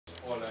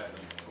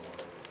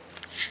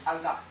a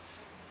lot.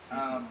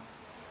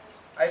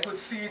 I could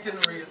see it in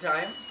real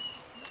time.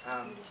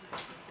 Um,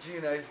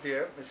 Gina is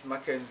there, Miss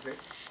Mackenzie.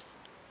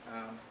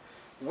 Um,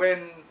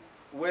 when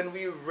when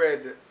we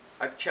read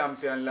at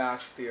Campion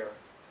last year,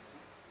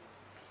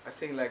 I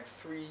think like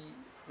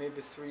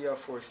maybe three or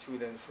four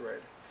students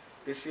read.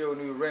 This year when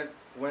we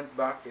went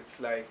back, it's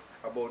like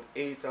about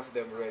 8 of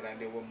them read, and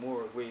there were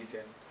more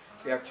waiting.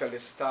 They actually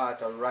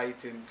start a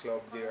writing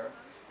club there,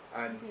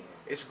 and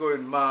it's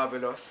going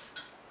marvelous.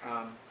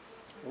 Um,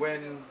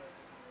 when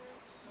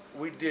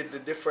we did the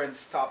different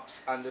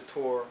stops on the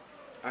tour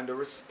and the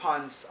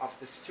response of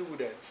the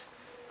students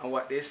and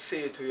what they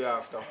say to you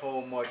after,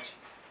 how much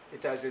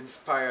it has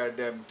inspired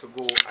them to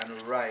go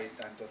and write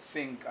and to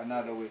think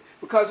another way.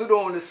 Because we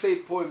don't only say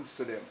poems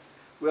to them,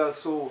 we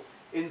also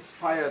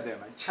inspire them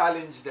and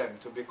challenge them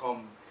to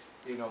become,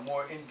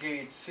 more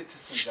engaged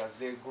citizens as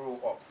they grow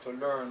up, to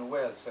learn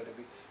well so that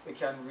they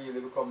can really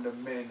become the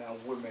men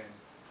and women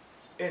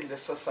in the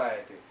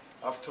society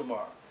of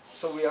tomorrow.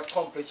 So we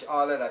accomplished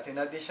all of that. In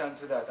addition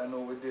to that, I know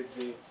we did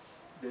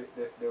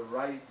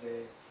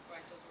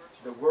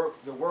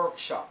the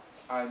workshop,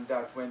 and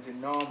that went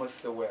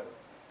enormously well.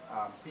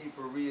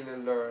 People really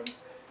learned,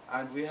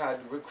 and we had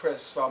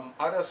requests from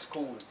other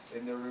schools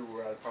in the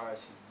rural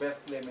parishes,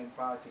 Bethlehem in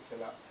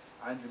particular,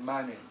 and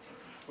Mannings,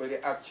 where they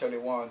actually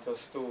want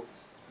us to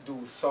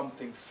do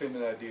something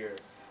similar there.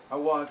 I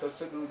want us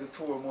to do the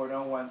tour more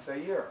than once a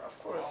year, of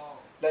course.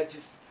 Wow.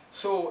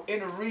 So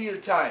in real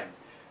time,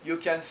 you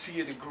can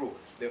see the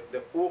growth,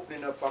 the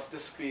opening up of the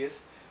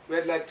space. We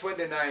had like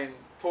 29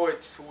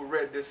 poets who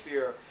read this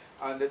year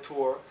on the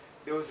tour.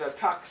 There was a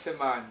taxi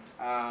man,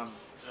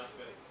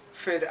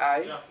 Fed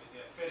Eye,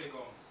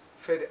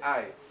 Fed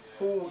Eye,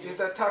 who is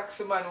a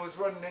taxi man who was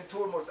running in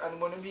Tormouth, and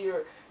when I'm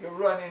here, you're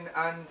running,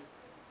 and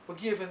we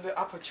gave him the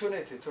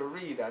opportunity to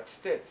read at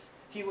States.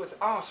 He was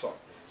awesome.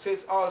 So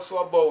it's also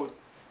about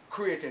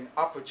creating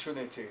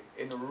opportunity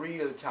in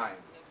real time,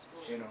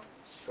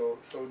 So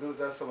those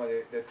are some of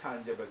the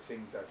tangible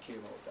things that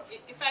came out of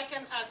it. If I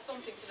can add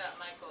something to that,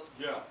 Michael.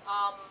 Yeah.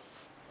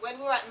 When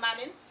we were at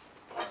Mannings,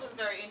 this was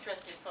very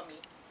interesting for me.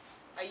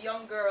 A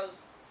young girl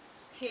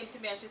came to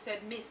me and she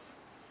said, Miss,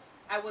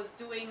 I was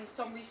doing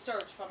some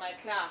research for my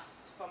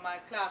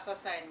class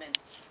assignment,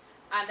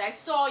 and I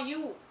saw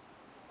you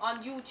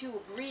on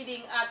YouTube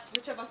reading at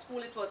whichever school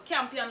it was,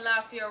 Campion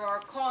last year or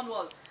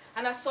Cornwall,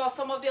 and I saw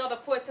some of the other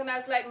poets, and I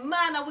was like,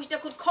 man, I wish they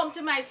could come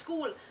to my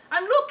school,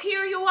 and look,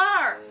 here you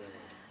are.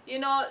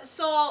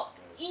 So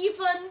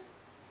even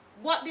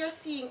what they're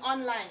seeing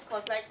online,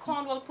 because like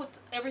Cornwall put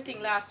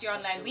everything last year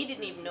online, we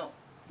didn't even know.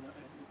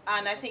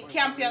 And I think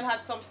Campion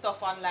had some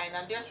stuff online,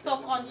 and there's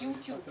stuff on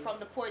YouTube from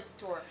the Poets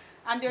Tour.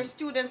 And there's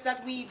students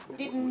that we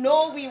didn't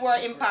know we were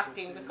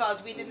impacting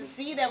because we didn't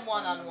see them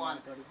one-on-one,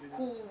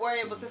 who were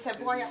able to say,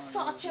 boy, I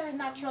saw Cherry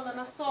Natural, and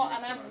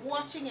I'm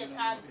watching it,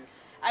 and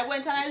I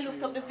went and I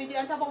looked up the video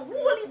and have a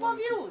whole heap of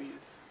views.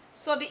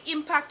 So the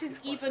impact is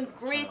even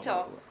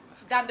greater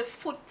than the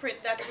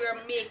footprint that we're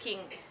making,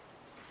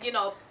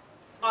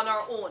 on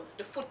our own.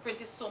 The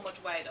footprint is so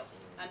much wider,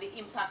 and the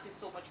impact is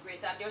so much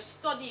greater. And they're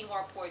studying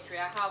our poetry.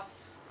 I have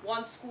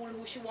one school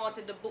who she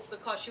wanted the book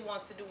because she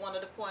wants to do one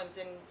of the poems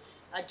in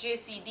a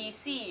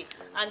JCDC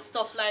and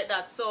stuff like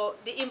that. So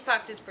the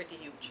impact is pretty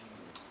huge.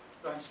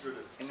 Thanks,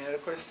 Judith. Any other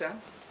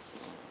question?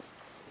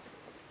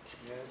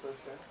 Any other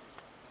question?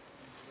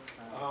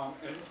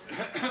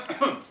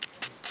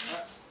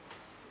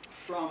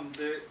 From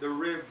the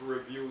RIV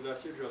review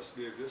that you just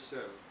gave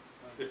yourself,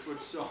 it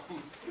would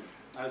sound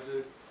as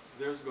if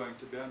there's going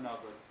to be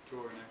another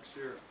tour next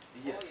year.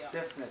 Yes, oh, yeah.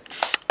 Definitely.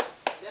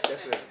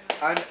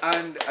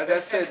 And as I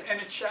said,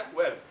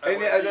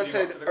 as I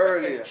said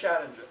earlier,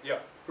 challenge, yeah.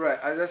 Right,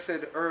 as I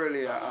said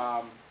earlier,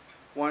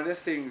 one of the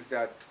things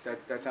that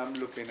I'm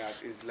looking at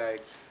is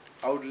like,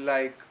 I would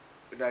like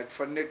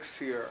for next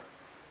year,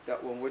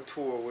 that when we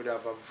tour, we'd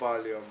have a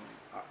volume,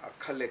 a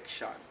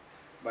collection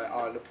by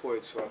all the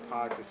poets who are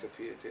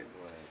participating.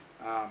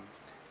 Right.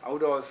 I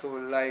would also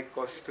like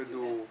us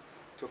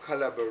to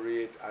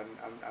collaborate and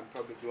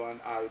probably do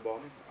an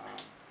album,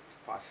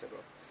 if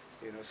possible.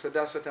 So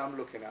that's what I'm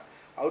looking at.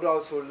 I would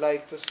also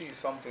like to see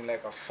something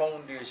like a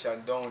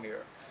foundation down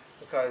here,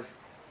 because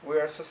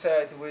we're a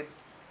society with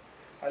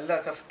a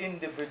lot of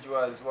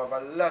individuals who have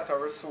a lot of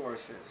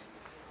resources,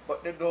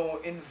 but they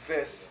don't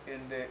invest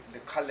in the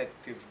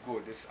collective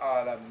good. It's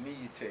all a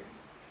meeting,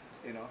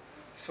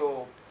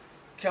 So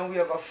can we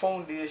have a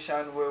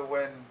foundation where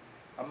when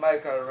a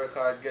Michael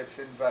record gets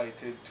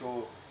invited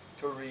to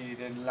read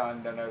in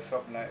London or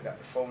something like that,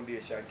 the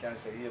foundation can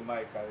say, here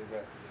Michael, is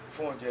a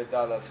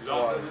 $400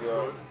 towards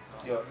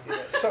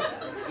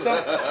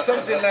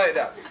something like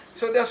that.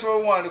 So that's where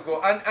we want to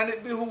go. And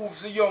it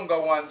behooves the younger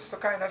ones to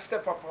kind of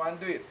step up and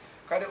do it.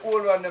 Because the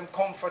older ones, them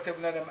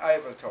comfortable in them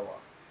Eiffel Tower.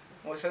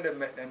 Most of them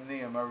make them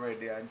name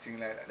already and things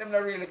like that. Them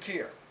not really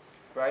care,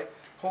 right?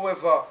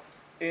 However,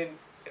 in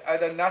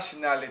other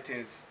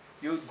nationalities,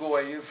 you'd go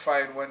and you'd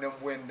find when them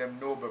win them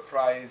Nobel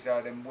Prize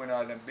or them win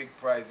all them big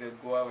prizes,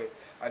 they'd go away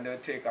and they'll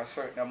take a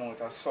certain amount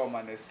of sum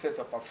and they set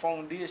up a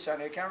foundation,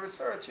 they can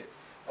research it.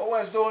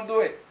 Others don't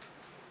do it.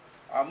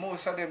 And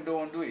most of them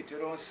don't do it. You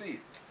don't see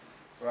it.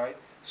 Right?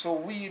 So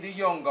we, the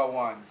younger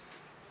ones,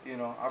 you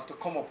know, have to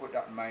come up with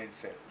that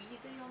mindset. We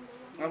the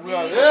younger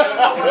ones.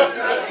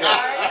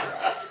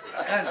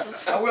 And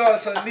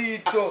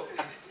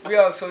we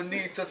also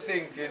need to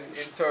think in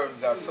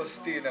terms of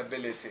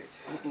sustainability.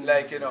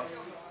 Like, you know,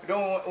 you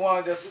don't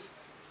want to just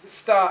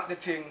start the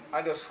thing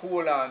and just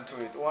hold on to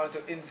it. You want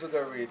to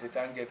invigorate it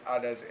and get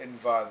others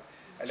involved.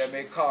 And they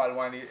may call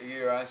one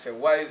year and say,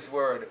 wise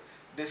word,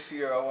 this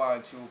year I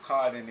want you to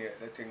coordinate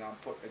the thing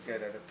and put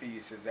together the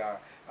pieces,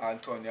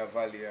 Antonia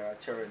Valley or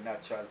Cherry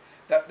Natural.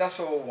 That's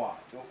what we want.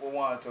 We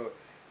want to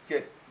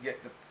get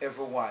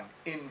everyone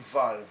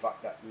involved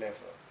at that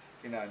level,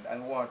 you know,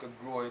 and want to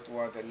grow it,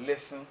 want to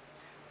listen.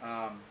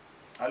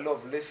 I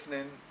love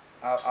listening.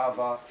 I have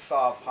a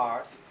soft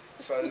heart,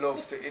 so I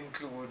love to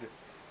include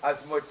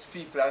as much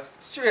people as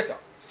straight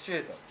up,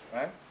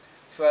 right?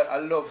 So I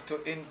love to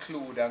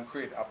include and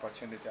create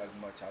opportunity as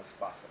much as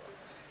possible.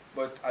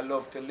 But I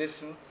love to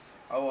listen.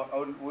 I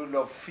would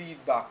love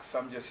feedback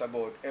from just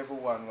about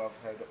everyone who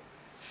have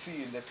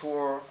seen the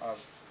tour,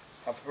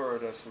 have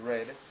heard us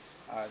read.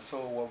 So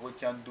what we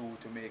can do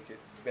to make it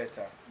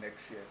better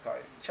next year.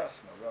 Because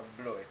trust me, we'll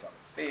blow it up.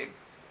 Big,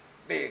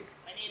 big,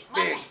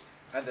 big.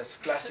 And then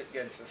splash it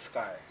against the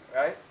sky.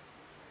 Right?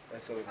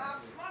 That's how we do it.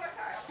 Malachi,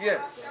 Yes.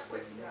 ask you a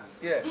question.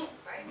 Yeah.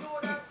 I know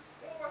that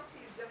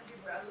overseas them give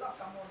you a lot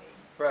of money.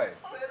 Right.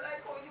 So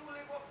like how you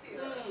live up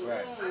there.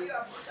 Right. And you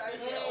have this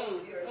idea out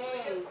here. You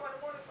get some of the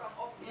money from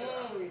up here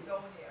and put it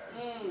down here.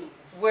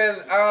 Well,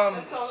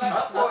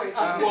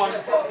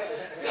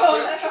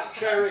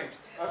 Kerry,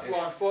 at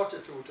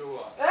 142 to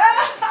 1.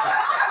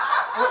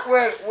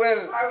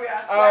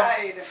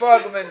 For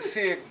argument's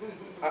sake,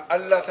 a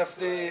lot of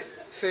the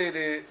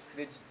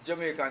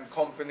Jamaican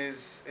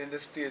companies in the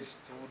States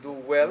who do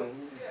well,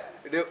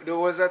 there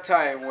was a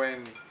time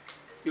when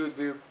you'd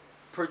be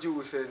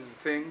producing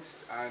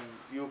things and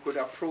you could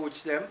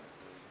approach them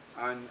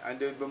and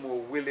they'd be more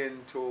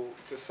willing to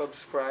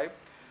subscribe.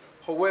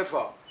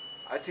 However,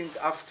 I think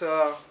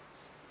after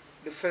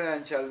the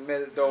financial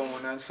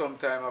meltdown and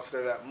sometime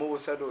after that,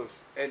 most of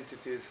those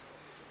entities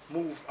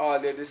moved all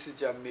their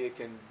decision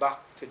making back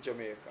to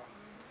Jamaica.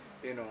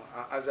 You know,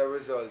 as a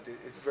result,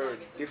 it's very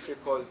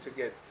difficult to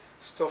get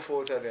stuff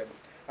out of them.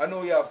 I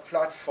know you have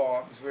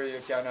platforms where you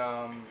can,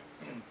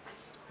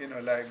 you know,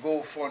 like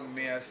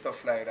GoFundMe and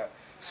stuff like that.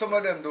 Some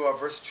of them do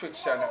have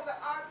restriction. What about the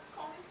Arts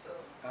Council?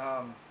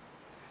 I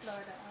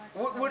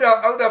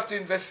would have to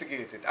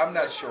investigate it. I'm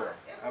not sure.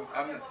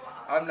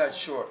 I'm not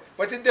sure.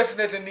 But it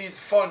definitely needs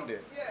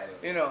funding. Yes.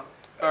 You know.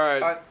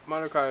 Alright,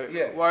 Malachi,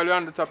 yeah. while you're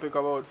on the topic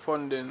about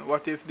funding,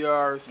 what if there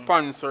are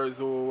sponsors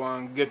who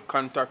want to get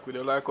contact with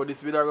you? Like how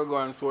this video go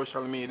on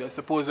social media.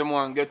 Suppose they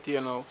want to get you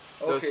now.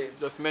 Okay.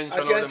 Just mention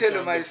I can tell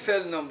you my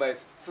cell number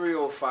is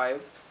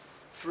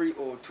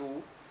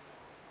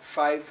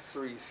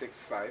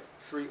 305-302-5365.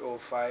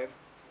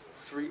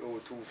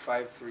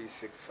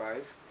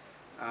 305-302-5365.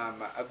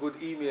 A good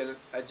email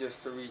address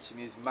to reach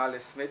me is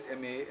malismith,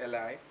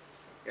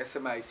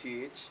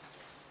 MALISMITH,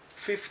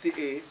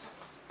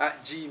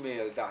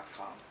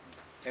 58@gmail.com.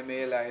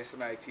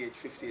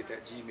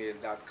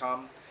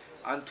 MALISMITH58@gmail.com.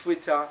 On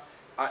Twitter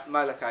at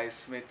Malachi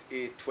Smith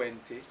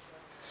 820.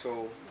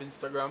 So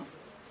Instagram.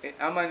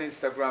 I'm on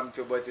Instagram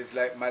too, but it's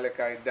like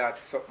Malachi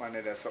something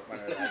like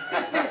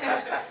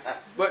that.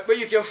 But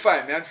you can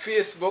find me on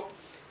Facebook.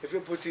 If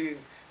you put in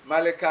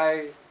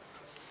Malachi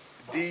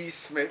D.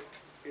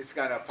 Smith, it's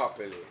gonna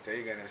populate.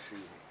 You're gonna see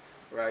me,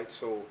 right?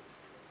 So,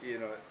 you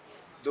know,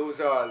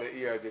 those are all the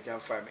areas you can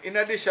find me. In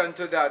addition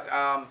to that,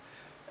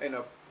 you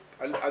know,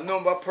 a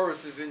number of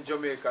persons in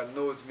Jamaica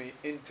knows me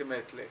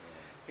intimately.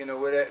 You know,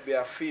 whether it be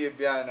a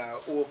Fabian or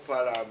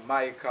Opal or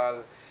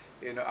Michael,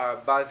 you know, or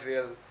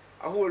Basil,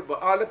 all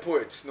the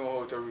poets know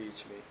how to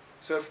reach me.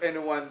 So if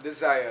anyone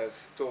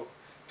desires to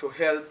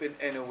help in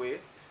any way,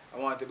 I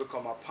want to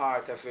become a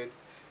part of it,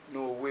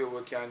 know where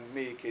we can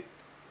make it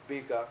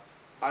bigger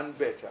and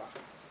better.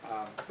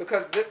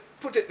 Because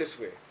put it this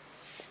way,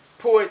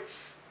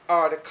 poets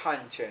are the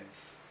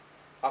conscience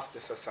of the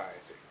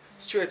society,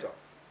 straight up.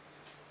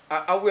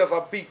 And we have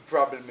a big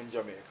problem in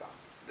Jamaica.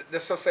 The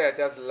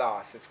society has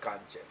lost its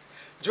conscience.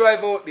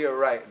 Drive out there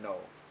right now.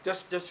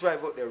 Just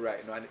drive out there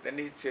right now and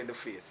it's in the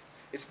face.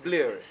 It's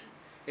blaring.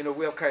 You know,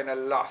 we have kind of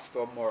lost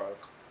our moral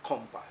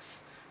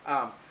compass.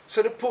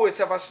 So the poets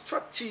have a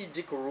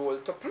strategic role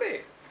to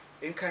play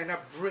in kind of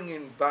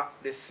bringing back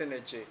the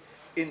synergy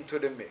into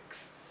the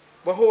mix.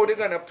 But how are they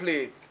going to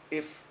play it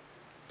if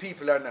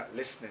people are not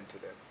listening to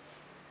them?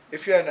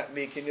 If you are not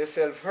making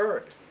yourself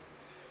heard?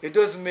 It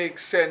doesn't make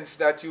sense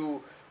that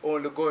you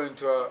only go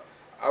into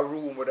a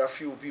room with a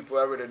few people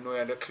already know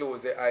and they close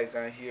their eyes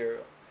and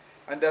hear.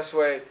 And that's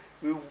why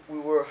we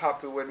were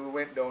happy when we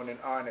went down in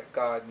Arnett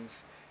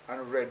Gardens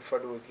and read for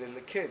those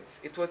little kids.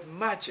 It was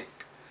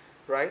magic,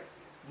 right?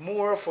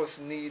 More of us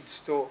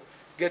needs to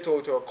get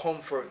out of our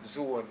comfort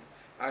zone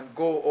and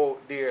go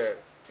out there,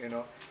 you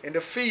know, in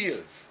the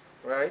fields,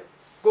 right?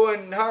 Go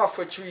in half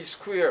a tree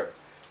square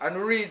and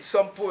read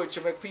some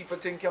poetry, make people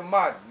think you're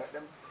mad.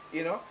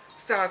 You know,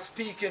 start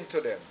speaking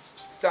to them.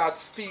 Start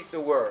speak the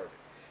word,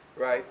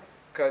 right?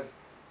 Because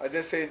as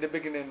I say in the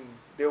beginning,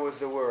 there was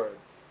the word.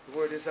 The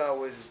word is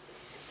always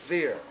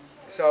there.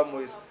 It's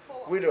always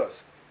with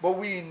us. But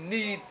we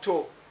need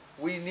to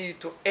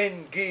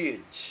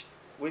engage.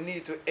 We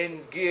need to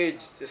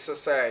engage the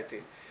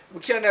society. We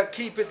cannot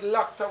keep it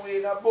locked away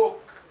in a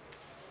book,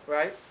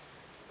 right?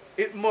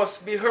 It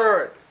must be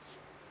heard,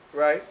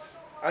 right?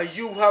 And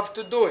you have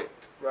to do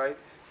it, right?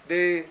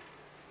 The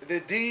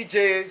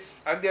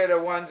DJs and the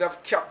other ones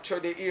have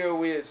captured the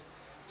airways.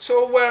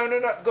 So why are they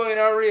not going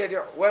on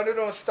radio? Why they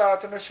don't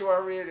start on a show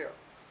on radio,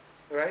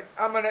 right?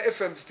 I'm on an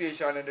FM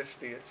station in the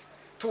States,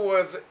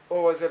 2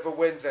 hours every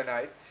Wednesday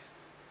night,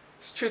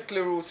 strictly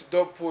roots,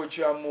 dub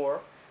poetry and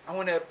more. And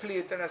when I play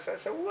it and I say,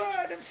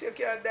 wow, them say you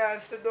can't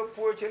dance to dub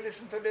poetry,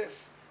 listen to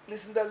this.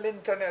 Listen to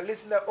Linton,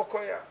 listen to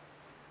Okoya.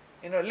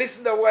 You know,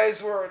 listen to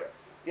Wise Word.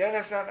 You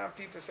understand? And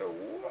people say,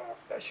 wow,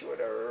 that show is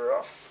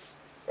rough.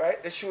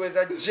 Right? The show is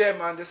a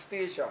gem on the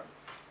station.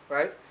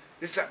 Right?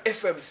 This is an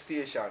FM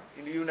station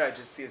in the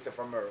United States of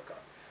America.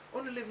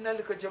 Only live in a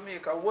little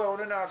Jamaica. Well,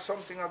 only have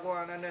something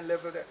going on the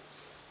level there.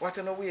 What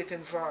are you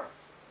waiting for?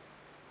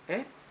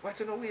 Eh? What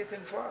are you waiting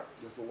for?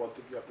 Yeah, for one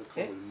thing, you have to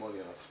come with money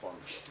and a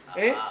sponsor.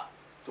 Eh?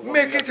 So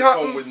Make it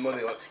happen. Come with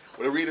money.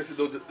 When the readers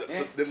so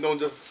they don't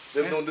just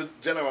they don't do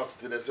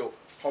generosity. They say,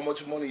 how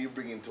much money you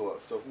bring into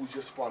us? So who's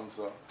your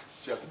sponsor?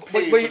 So you have to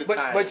pay for the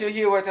time. But you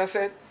hear what I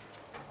said?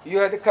 You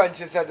have the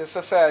conscience of the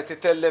society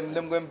tell them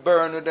going to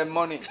burn with them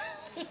money.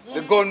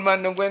 The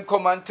gunman them going to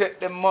come and take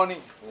them money.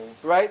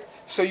 Right?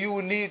 So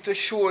you need to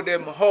show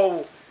them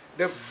how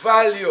the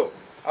value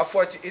of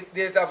what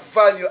there's a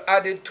value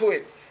added to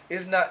it.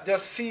 It's not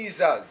just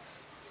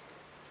Caesar's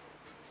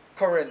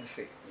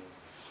currency.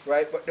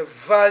 Right? But the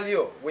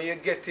value where you're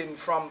getting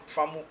from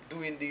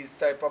doing these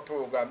type of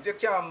programs, you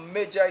can't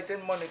measure it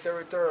in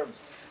monetary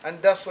terms.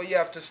 And that's why you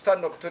have to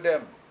stand up to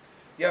them.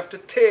 You have to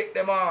take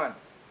them on.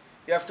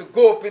 You have to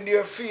go up in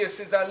their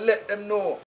faces and let them know